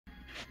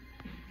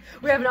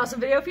We have an awesome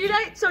video for you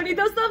tonight, so I need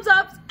those thumbs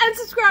ups and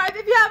subscribe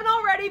if you haven't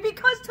already,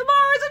 because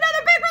tomorrow is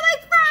another Big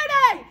Release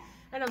Friday!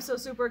 And I'm so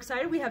super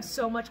excited. We have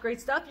so much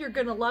great stuff. You're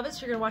going to love it,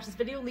 so you're going to watch this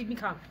video and leave me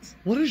comments.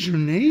 What is your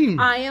name?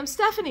 I am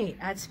Stephanie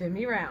at Spin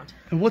Me Round.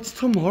 And what's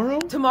tomorrow?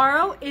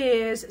 Tomorrow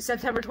is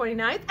September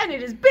 29th, and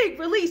it is Big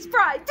Release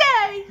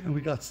Friday! And we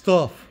got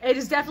stuff. It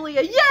is definitely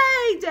a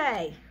yay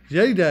day!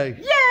 Yay day.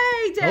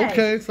 Yay day!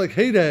 Okay, it's like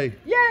hey day.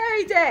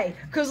 Yay day!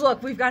 Because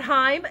look, we've got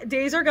Haim,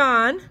 Days Are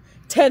Gone,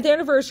 10th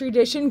Anniversary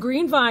Edition,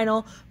 green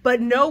vinyl,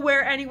 but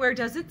nowhere, anywhere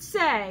does it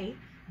say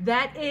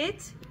that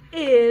it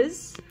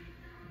is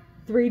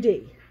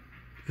 3D.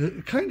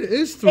 It kind of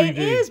is 3D. It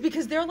is,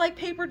 because they're like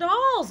paper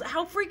dolls.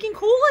 How freaking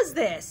cool is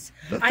this?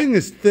 That thing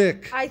is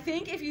thick. I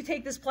think if you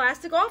take this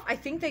plastic off, I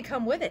think they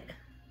come with it.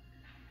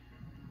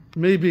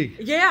 Maybe.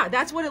 Yeah,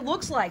 that's what it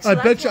looks like. So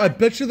I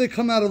bet you they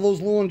come out of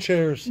those lawn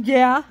chairs.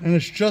 Yeah. And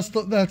it's just,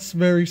 that's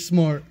very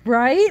smart.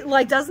 Right?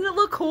 Like, doesn't it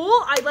look cool?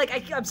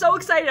 I'm so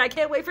excited. I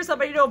can't wait for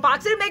somebody to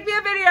unbox it and make me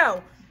a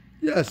video.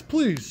 Yes,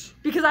 please.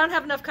 Because I don't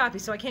have enough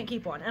copies, so I can't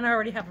keep one. And I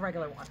already have a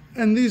regular one.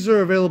 And these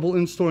are available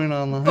in-store and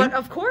online. But,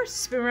 of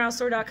course,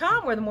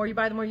 spinaroundstore.com, where the more you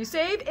buy, the more you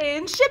save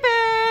in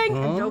shipping.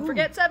 And don't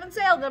forget 7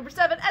 sale, number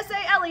 7,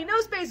 S-A-L-E,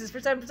 no spaces, for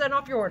 7%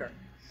 off your order.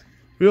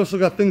 We also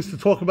got things to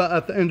talk about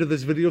at the end of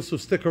this video, so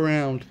stick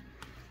around.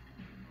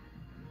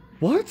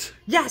 What?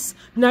 Yes,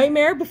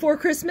 Nightmare Before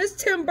Christmas,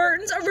 Tim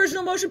Burton's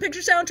original motion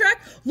picture soundtrack.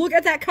 Look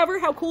at that cover.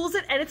 How cool is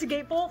it? And it's a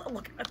gatefold.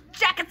 Look at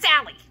Jack and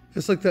Sally.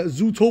 It's like that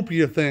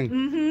Zootopia thing.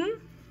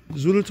 Mm-hmm.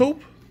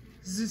 Zootope?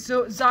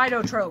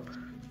 Zydotrope.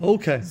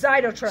 Okay.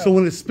 Zydotrope. So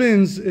when it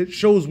spins, it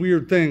shows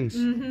weird things.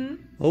 Mm-hmm.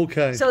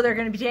 Okay. So they're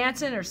going to be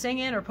dancing or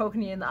singing or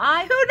poking you in the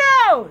eye.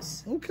 Who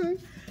knows? Okay.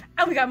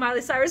 And we got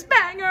Miley Cyrus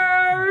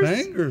bangers.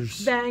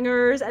 Bangers.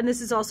 Bangers. And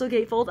this is also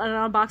gatefold. And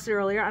I unboxed it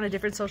earlier on a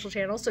different social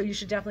channel, so you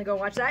should definitely go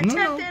watch that.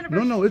 10th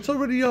anniversary. No, it's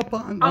already up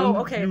on Oh,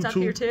 okay. YouTube. It's up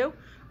here too?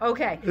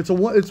 Okay. It's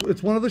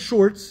one of the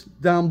shorts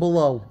down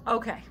below.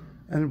 Okay.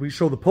 And we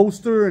show the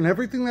poster and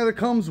everything that it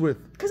comes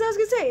with. Because I was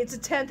going to say, it's a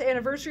 10th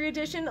anniversary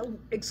edition,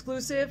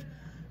 exclusive,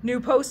 new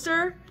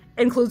poster,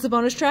 includes the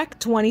bonus track,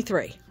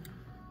 23.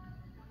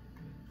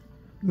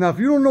 Now, if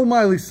you don't know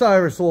Miley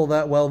Cyrus all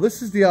that well,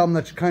 this is the album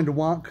that you kind of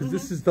want, because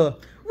this is the...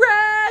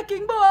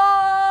 Wrecking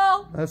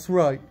Ball! That's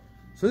right.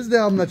 So this is the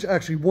album that you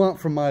actually want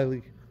from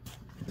Miley.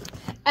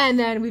 And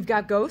then we've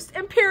got Ghost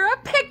and Pyrrha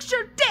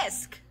Picture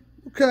Disc.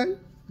 Okay.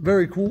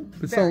 Very cool.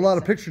 Been selling a lot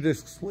of picture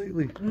discs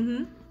lately.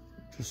 Mm-hmm.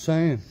 Just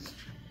saying.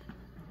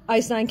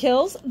 Ice Nine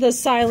Kills, The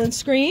Silent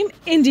Scream,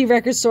 Indie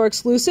Record Store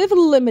exclusive,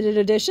 limited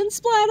edition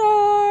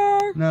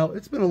splatter. Now,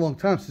 it's been a long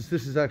time since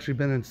this has actually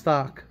been in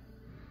stock.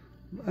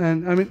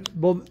 And, I mean,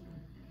 well,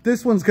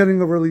 this one's getting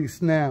the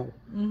release now.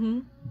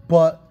 Mm-hmm.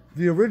 But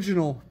the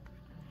original,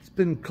 it's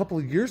been a couple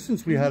of years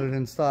since we had it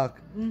in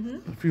stock.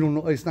 Mm-hmm. If you don't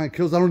know Ice Nine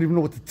Kills, I don't even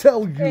know what to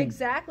tell you.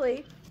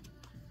 Exactly.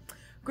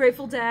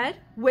 Grateful Dead,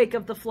 Wake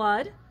of the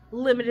Flood,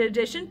 limited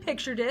edition,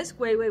 picture disc.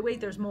 Wait,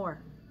 there's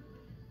more.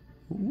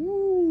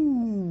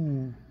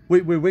 Ooh.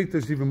 Wait,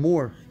 there's even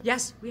more.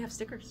 Yes, we have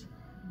stickers.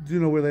 Do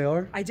you know where they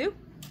are? I do.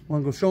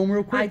 Want to go show them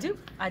real quick?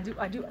 I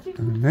do.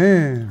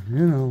 Man,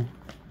 you know.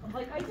 I'm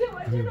like, I do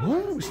know.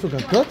 What? We still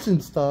got guts in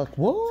stock.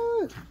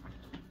 What?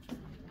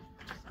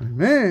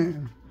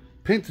 Man,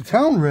 paint the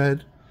town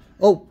red.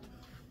 Oh,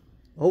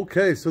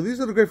 okay. So these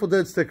are the Grateful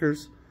Dead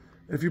stickers.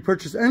 If you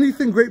purchase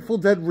anything Grateful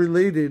Dead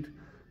related,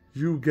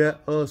 you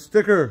get a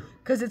sticker.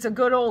 Because it's a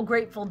good old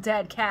Grateful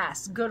Dead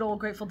cast. Good old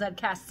Grateful Dead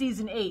cast.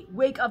 Season 8,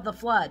 Wake of the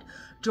Flood.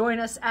 Join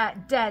us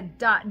at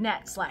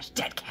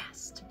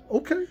dead.net/deadcast.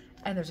 Okay.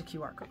 And there's a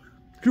QR code.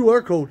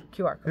 QR code.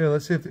 QR code. Yeah,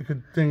 let's see if it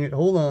could ding it.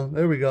 Hold on.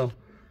 There we go.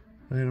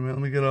 Wait a minute.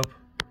 Let me get up.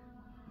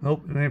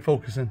 Nope, it ain't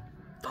focusing.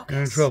 Focus.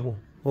 You're in trouble.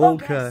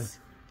 Focus. Okay.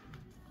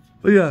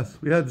 But yes,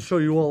 we had to show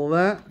you all of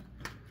that.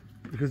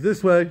 Because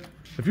this way,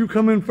 if you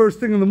come in first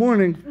thing in the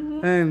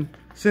morning and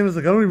Santa's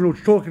like, I don't even know what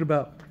you're talking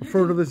about,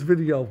 refer to this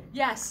video.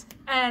 Yes,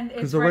 and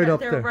it's right up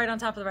there. right on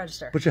top of the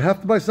register. But you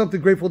have to buy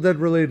something Grateful Dead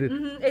related.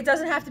 Mm-hmm. It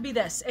doesn't have to be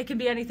this. It can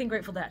be anything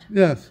Grateful Dead.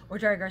 Yes. Or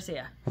Jerry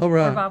Garcia. All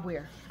right. Or Bob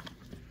Weir.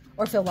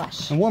 Or Phil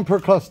Lesh. And one per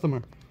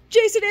customer.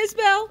 Jason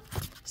Isbell,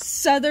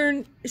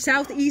 Southeastern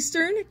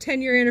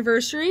 10-year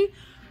anniversary,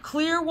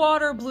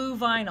 Clearwater Blue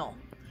vinyl.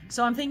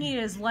 So I'm thinking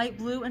it is light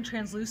blue and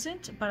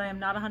translucent, but I am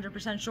not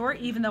 100% sure,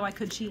 even though I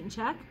could cheat and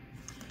check.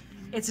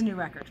 It's a new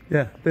record.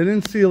 Yeah, they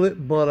didn't seal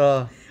it,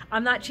 but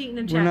I'm not cheating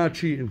and checking. we're not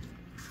cheating.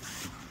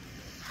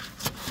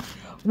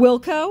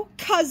 Wilco,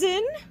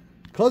 Cousin,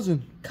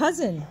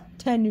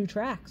 10 new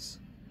tracks.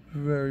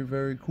 Very,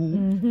 very cool.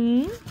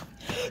 Mm-hmm.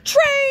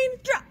 Train,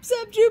 Drops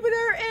of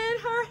Jupiter in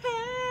her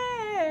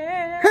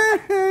hair.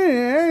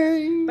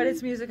 Hey. But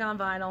it's music on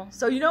vinyl,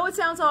 so you know it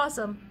sounds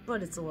awesome,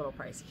 but it's a little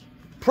pricey.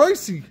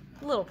 Pricey?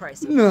 A little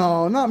pricey.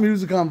 No, not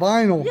music on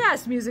vinyl.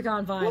 Yes, music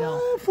on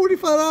vinyl.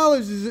 $45.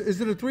 Is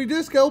it a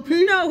 3-disc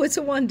LP? No, it's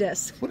a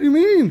 1-disc. What do you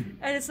mean?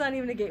 And it's not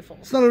even a gatefold.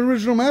 It's not an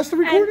original master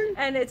recording?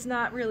 And it's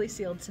not really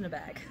sealed. It's in a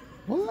bag.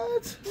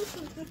 What?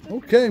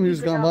 Okay,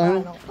 music on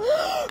vinyl.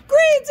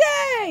 Green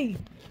Day!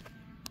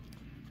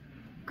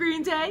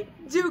 Green Day,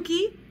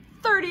 Dookie,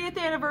 30th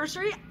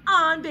anniversary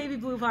on baby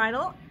blue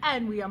vinyl,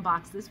 and we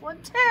unboxed this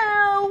one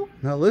too.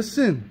 Now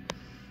listen,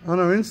 on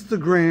our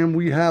Instagram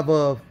we have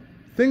a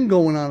thing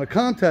going on, a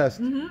contest.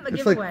 A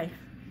it's giveaway. Like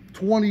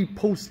 20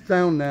 posts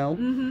down now,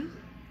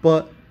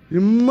 but you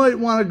might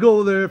want to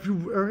go there if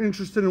you are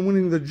interested in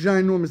winning the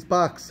ginormous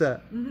box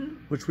set,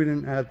 which we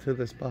didn't add to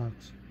this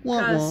box.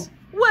 Because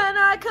when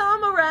I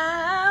come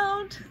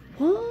around.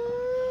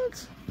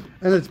 What?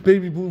 And it's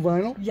baby blue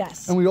vinyl.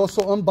 Yes. And we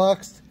also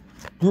unboxed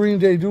Green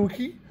Day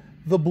Dookie,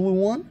 the blue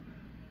one.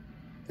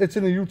 It's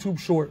in a YouTube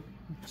short,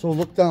 so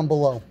look down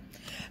below.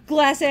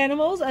 Glass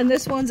Animals, and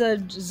this one's a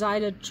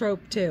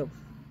Zydetrope too.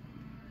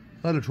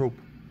 Zydetrope.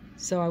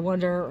 So I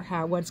wonder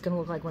what it's going to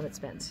look like when it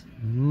spins.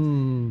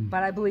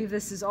 But I believe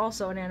this is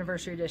also an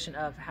anniversary edition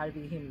of How to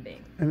Be a Human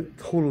Being. And it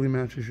totally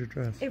matches your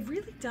dress. It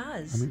really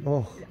does. I mean,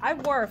 oh. I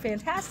wore a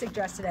fantastic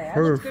dress today.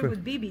 Perfect. I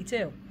looked good with BB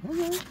too.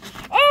 Okay.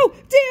 Oh,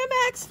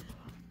 DMX!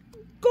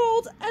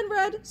 Gold and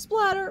red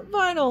splatter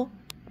vinyl.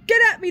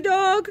 Get at me,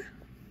 dog.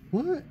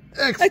 What?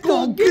 X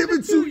gon' give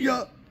it to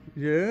ya.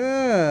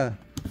 Yeah.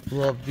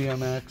 Love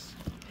DMX.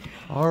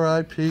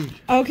 R.I.P.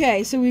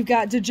 Okay, so we've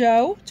got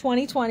DeJoe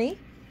 2020.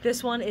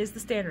 This one is the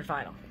standard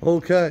vinyl.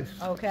 Okay.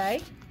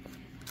 Okay.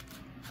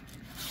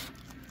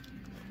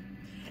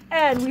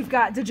 And we've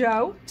got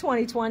DeJoe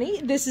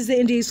 2020. This is the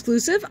indie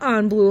exclusive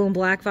on blue and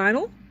black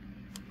vinyl.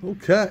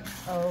 Okay.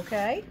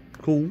 Okay.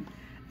 Cool.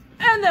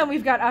 And then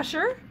we've got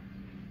Usher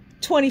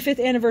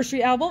 25th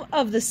anniversary album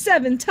of the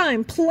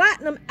 7-time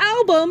platinum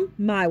album,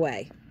 My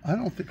Way. I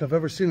don't think I've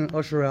ever seen an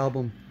Usher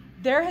album.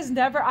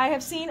 I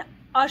have seen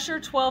Usher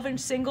 12-inch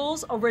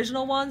singles,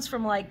 original ones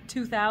from like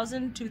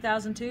 2000,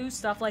 2002,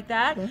 stuff like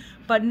that,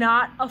 but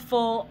not a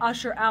full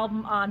Usher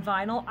album on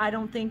vinyl. I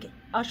don't think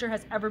Usher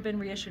has ever been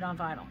reissued on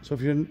vinyl. So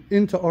if you're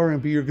into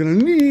R&B, you're going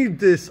to need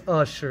this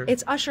Usher.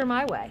 It's Usher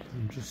My Way.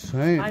 I'm just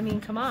saying. I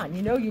mean, come on.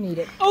 You know you need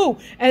it. Oh,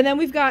 and then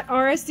we've got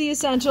RSD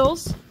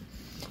Essentials,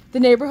 The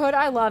Neighborhood,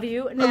 I Love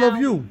You. Now, I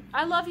love you.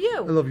 I love you.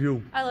 I love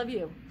you. I love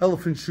you.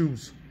 Elephant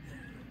shoes.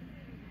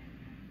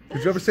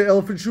 Did you ever say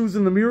elephant shoes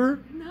in the mirror?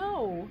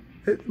 No.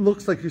 It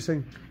looks like you're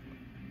saying...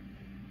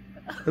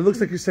 It looks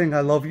like you're saying I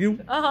love you.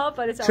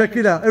 But it's Check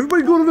it out.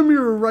 Everybody go to the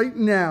mirror right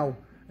now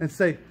and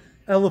say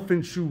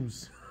elephant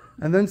shoes.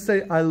 And then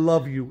say I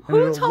love you. And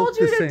Who told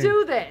you to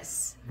do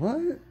this? What?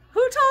 Who told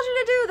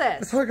you to do this?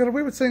 That's how I got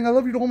away with saying I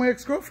love you to all my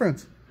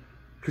ex-girlfriends.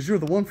 Because you're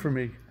the one for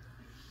me.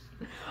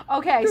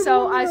 Okay,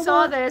 so I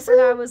saw this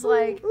and I was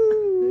like...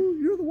 Ooh,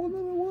 you're the one that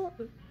I want.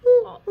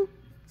 Ooh.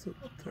 So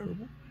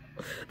terrible.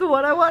 The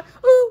one I want,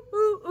 ooh,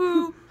 ooh,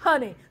 ooh,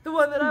 honey. The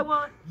one that I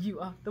want, you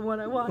are the one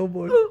I want. Oh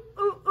boy. Ooh,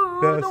 ooh, ooh,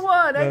 Yes, the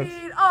one I yes.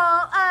 need,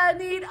 all I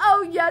need,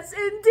 oh yes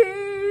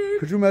indeed.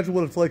 Could you imagine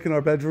what it's like in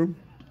our bedroom?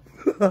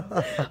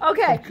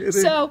 Okay,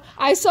 so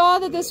I saw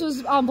that this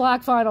was on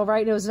black vinyl,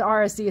 right? It was an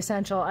RSD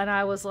Essential, and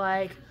I was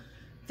like,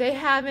 they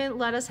haven't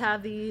let us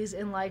have these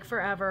in like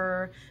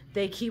forever.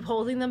 They keep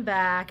holding them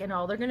back, and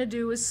all they're going to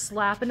do is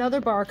slap another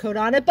barcode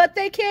on it, but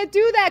they can't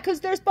do that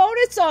because there's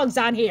bonus songs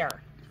on here.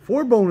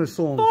 4 bonus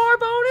songs. 4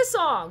 bonus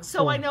songs.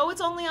 So I know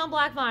it's only on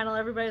black vinyl.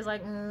 Everybody's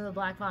like,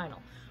 black vinyl.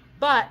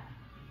 But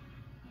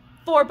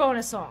 4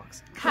 bonus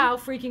songs. How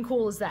freaking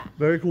cool is that?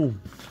 Very cool.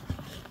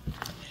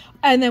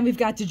 And then we've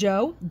got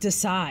DeJoe,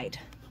 Decide.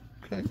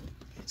 Okay.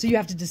 So you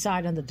have to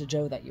decide on the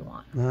DeJoe that you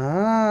want.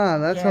 Ah,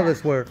 that's how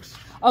this works.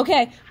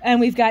 Okay, and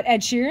we've got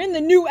Ed Sheeran,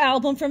 the new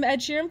album from Ed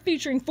Sheeran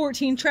featuring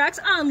 14 tracks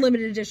on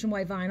limited edition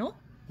white vinyl.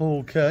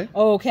 Okay.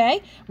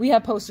 Okay, we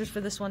have posters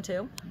for this one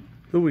too.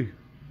 Do we?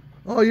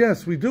 Oh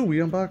yes, we do. We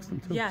unboxed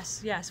them too.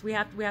 Yes, yes, we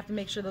have to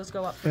make sure those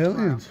go up for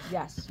Aliens. tomorrow.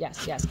 Yes,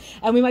 yes, yes.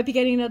 And we might be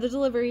getting another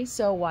delivery,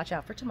 so watch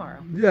out for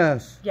tomorrow.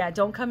 Yes. Yeah,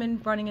 don't come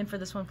in running in for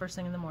this one first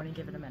thing in the morning.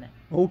 Give it a minute.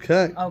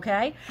 Okay.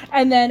 Okay,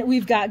 and then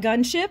we've got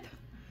Gunship.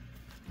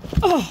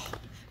 Oh,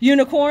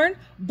 Unicorn,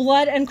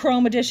 Blood and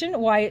Chrome Edition,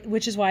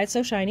 which is why it's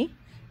so shiny.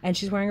 And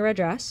she's wearing a red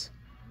dress.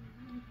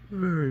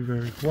 Very,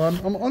 very cool.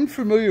 I'm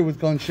unfamiliar with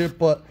Gunship,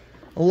 but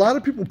a lot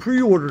of people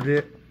pre-ordered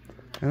it,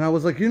 and I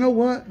was like, you know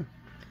what?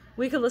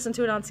 We could listen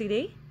to it on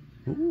CD.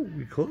 Ooh,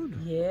 we could.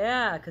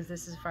 Yeah, because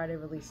this is Friday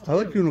release too. I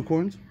like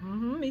unicorns.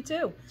 Me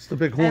too. It's the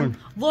big horn. And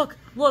look,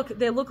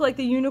 they look like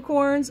the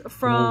unicorns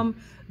from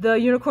the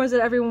unicorns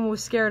that everyone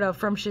was scared of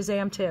from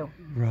Shazam 2.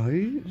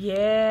 Right?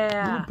 Yeah.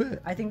 A little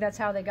bit. I think that's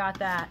how they got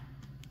that.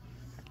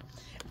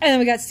 And then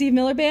we got Steve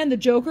Miller Band, The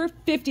Joker,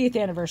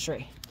 50th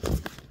anniversary.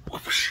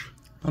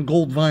 On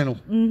gold vinyl.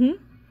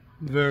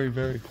 Very,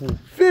 very cool.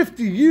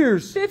 50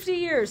 years. 50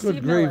 years, Good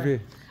Steve gravy.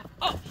 Miller.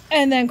 Oh,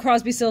 and then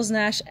Crosby, Stills,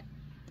 Nash,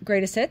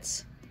 Greatest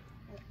Hits.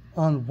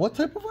 On what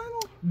type of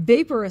vinyl?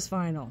 Vaporous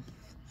vinyl.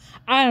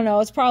 I don't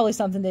know. It's probably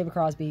something David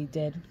Crosby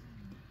did.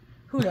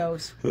 Who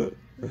knows?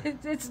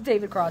 It's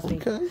David Crosby.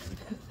 Okay.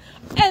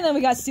 And then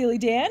we got Steely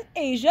Dan,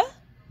 Asia.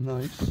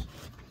 Nice.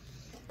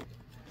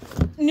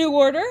 New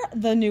Order,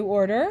 The New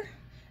Order.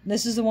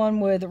 This is the one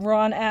with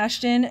Ron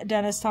Ashton,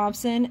 Dennis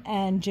Thompson,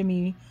 and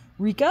Jimmy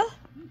Rika.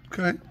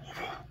 Okay.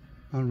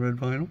 On red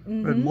vinyl.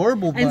 Red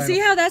marble vinyl. And see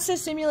how that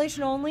says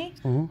simulation only?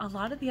 Uh-huh. A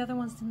lot of the other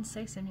ones didn't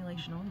say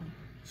simulation only.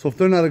 So if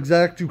they're not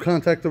exact, you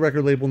contact the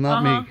record label,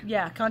 not me.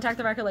 Yeah, contact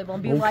the record label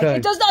and be like,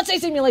 it does not say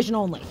simulation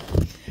only.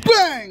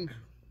 Bang!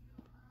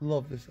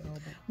 Love this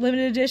album.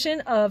 Limited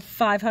edition of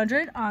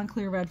 500 on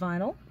clear red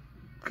vinyl.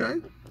 Okay.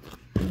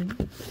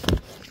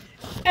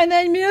 And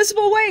then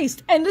Municipal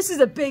Waste. And this is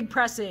a big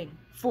pressing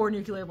for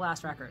Nuclear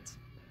Blast Records.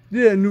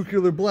 Yeah,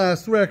 Nuclear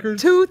Blast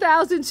Records.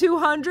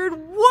 2,200.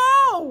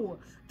 Whoa!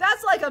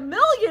 That's like $1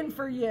 million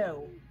for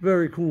you.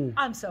 Very cool.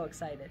 I'm so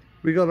excited.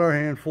 We got our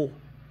handful.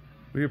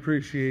 We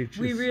appreciate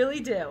you. We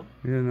really do.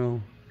 You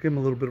know, give them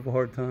a little bit of a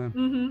hard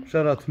time.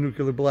 Shout out to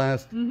Nuclear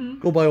Blast.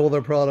 Go buy all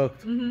their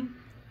product.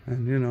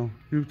 And, you know,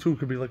 you too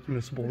could be like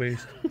Municipal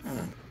Waste.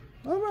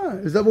 All right.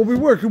 Is that what we're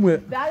working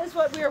with? That is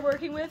what we are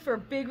working with for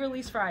Big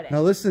Release Friday.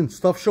 Now, listen,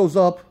 stuff shows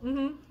up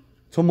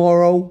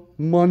tomorrow,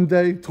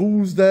 Monday,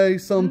 Tuesday,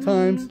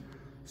 sometimes.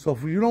 So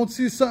if you don't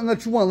see something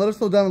that you want, let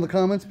us know down in the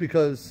comments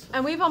because...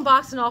 And we've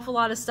unboxed an awful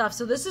lot of stuff.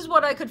 So this is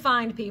what I could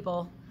find,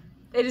 people.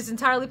 It is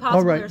entirely possible.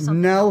 All right,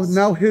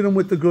 now hit them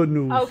with the good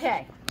news.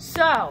 Okay,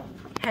 so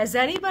has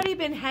anybody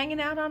been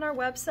hanging out on our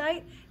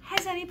website?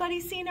 Has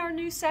anybody seen our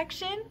new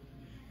section?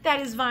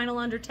 That is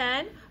vinyl under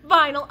 10,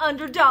 vinyl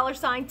under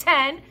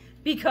 $10,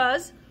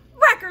 because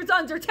records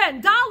under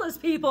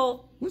 $10,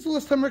 people. When's the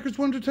last time records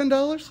were under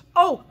 $10?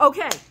 Oh,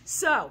 okay.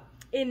 So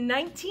in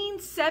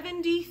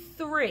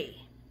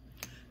 1973,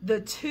 the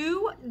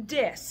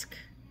 2-disc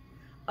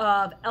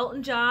of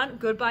Elton John,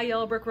 Goodbye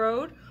Yellow Brick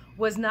Road,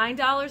 was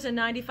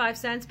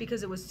 $9.95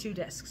 because it was 2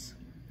 discs.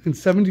 In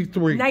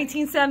 73.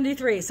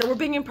 1973. So we're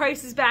bringing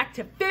prices back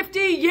to 50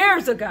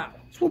 years ago.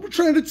 That's what we're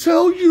trying to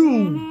tell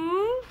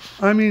you.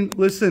 I mean,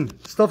 listen,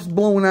 stuff's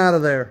blowing out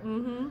of there.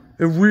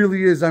 It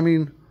really is. I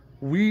mean,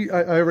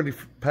 I already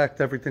packed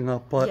everything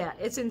up, but yeah,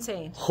 it's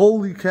insane.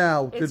 Holy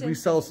cow, did we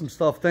sell some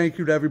stuff? Thank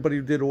you to everybody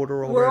who did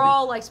order already. We're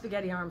all like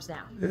spaghetti arms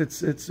now.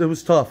 It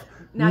was tough.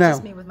 Not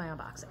just me with my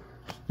unboxing.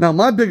 Now,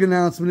 my big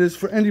announcement is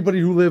for anybody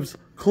who lives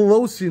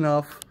close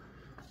enough.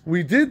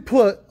 We did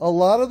put a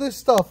lot of this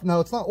stuff.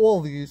 Now, it's not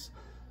all these.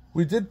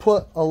 We did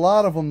put a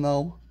lot of them,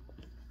 though,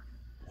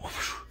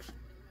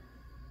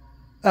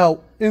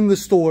 out in the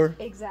store.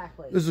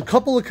 Exactly. There's a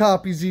couple of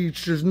copies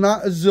each. There's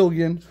not a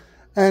zillion.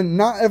 And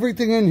not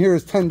everything in here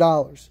is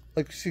 $10.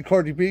 Like you see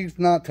Cardi B's,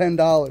 not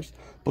 $10.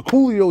 But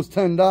Coolio's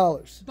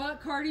 $10. But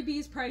Cardi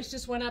B's price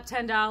just went up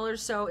 $10.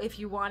 So if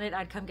you want it,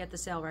 I'd come get the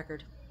sale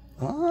record.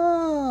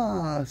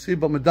 Ah, see,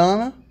 but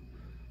Madonna?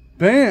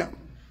 Bam.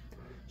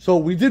 So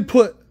we did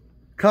put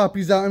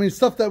copies out. I mean,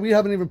 stuff that we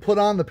haven't even put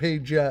on the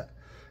page yet.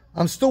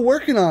 I'm still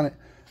working on it.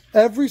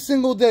 Every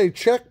single day,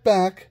 check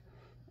back.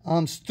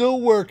 I'm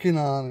still working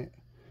on it.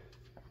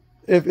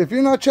 If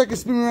you're not checking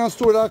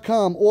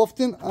spinaroundstore.com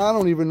often, I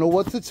don't even know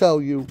what to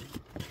tell you.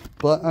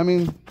 But, I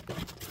mean,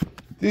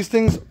 these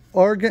things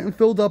are getting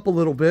filled up a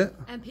little bit.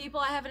 And people,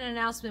 I have an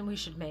announcement we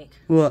should make.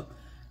 What?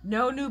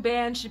 No new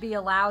band should be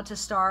allowed to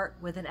start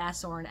with an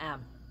S or an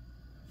M.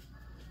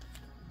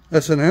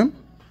 S&M?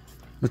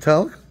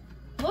 Metallic?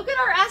 Look at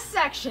our S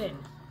section.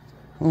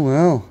 Oh,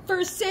 wow.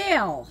 For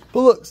sale.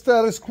 But look,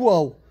 status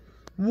quo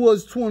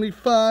was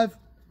 25.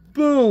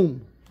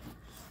 Boom.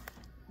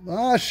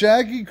 Ah,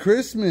 Shaggy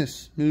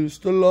Christmas.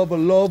 Mr. Lover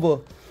Lover.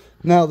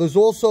 Now, there's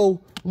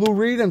also Lou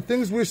Reed, and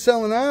things we're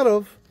selling out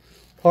of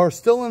are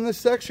still in this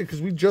section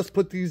because we just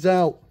put these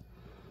out.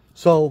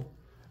 So,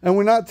 and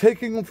we're not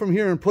taking them from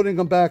here and putting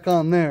them back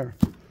on there.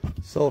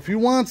 So, if you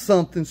want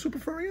something, super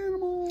furry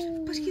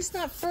animal. But he's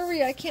not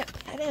furry. I can't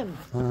pet him.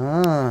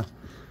 Ah.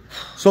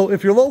 So,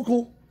 if you're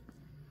local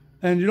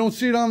and you don't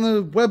see it on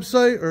the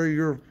website or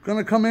you're going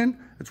to come in,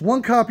 it's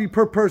 1 copy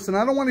per person.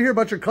 I don't want to hear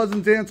about your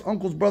cousins, aunts,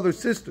 uncles, brothers,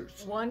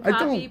 sisters. 1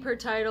 copy per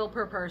title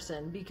per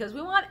person because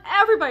we want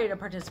everybody to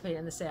participate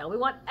in the sale. We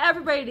want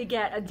everybody to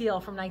get a deal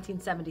from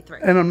 1973.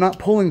 And I'm not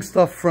pulling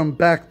stuff from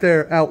back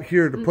there out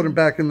here to put them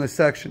back in this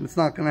section. It's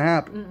not going to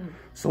happen.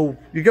 So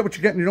you get what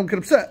you get and you don't get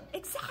upset.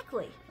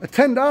 Exactly. At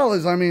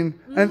 $10, I mean,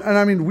 and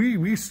I mean,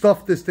 we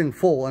stuffed this thing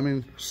full. I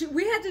mean,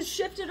 we had to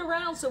shift it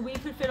around so we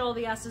could fit all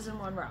the S's in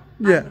 1 row.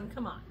 Yeah. I mean,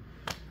 come on.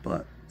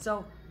 But.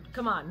 So,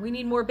 come on. We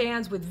need more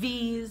bands with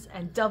V's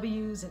and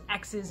W's and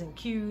X's and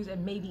Q's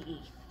and maybe E.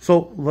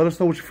 So, let us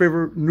know what your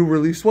favorite new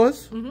release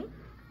was.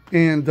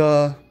 And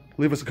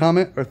leave us a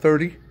comment or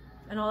 30.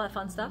 And all that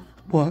fun stuff.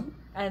 What?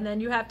 And then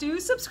you have to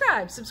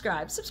subscribe.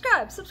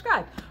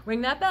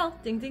 Ring that bell.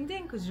 Ding, ding,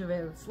 ding. Because you're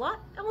available a lot.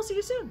 And we'll see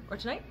you soon. Or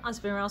tonight on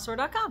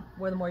spinaroundstore.com.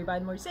 Where the more you buy,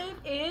 the more you save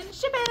in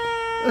shipping.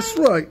 That's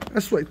right.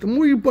 That's right. The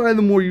more you buy,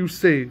 the more you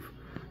save.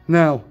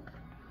 Now,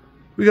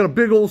 we got a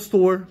big old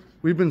store.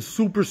 We've been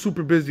super,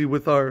 super busy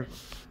with our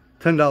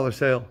 $10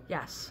 sale.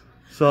 Yes.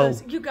 So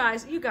you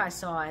guys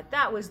saw it.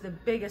 That was the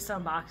biggest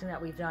unboxing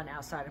that we've done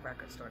outside of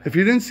Record Store Night. If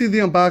you didn't see the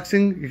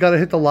unboxing, you got to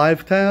hit the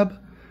live tab,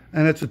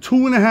 and it's a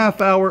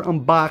 2.5-hour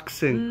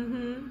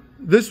unboxing.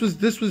 This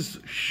was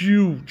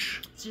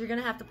huge. So you're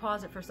gonna have to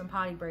pause it for some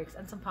potty breaks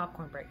and some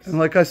popcorn breaks. And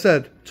like I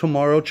said,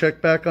 tomorrow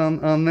check back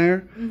on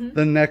there.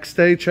 The next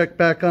day check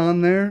back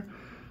on there.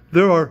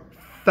 There are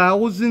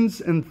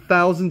thousands and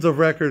thousands of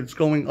records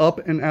going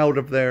up and out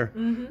of there.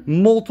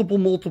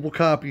 Multiple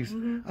copies.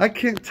 I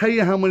can't tell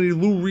you how many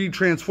Lou Reed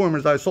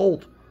Transformers I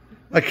sold.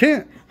 I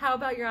can't. How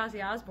about your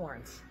Ozzy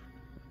Osbournes?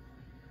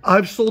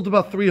 I've sold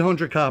about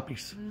 300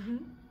 copies.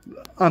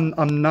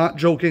 I'm not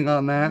joking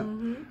on that.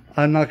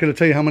 I'm not going to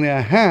tell you how many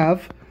I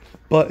have,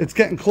 but it's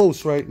getting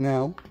close right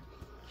now.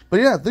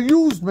 But yeah, the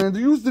used, man. The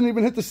used didn't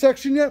even hit the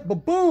section yet,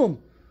 but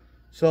boom.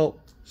 So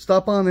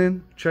stop on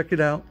in, check it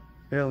out,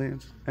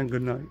 aliens, and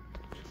good night.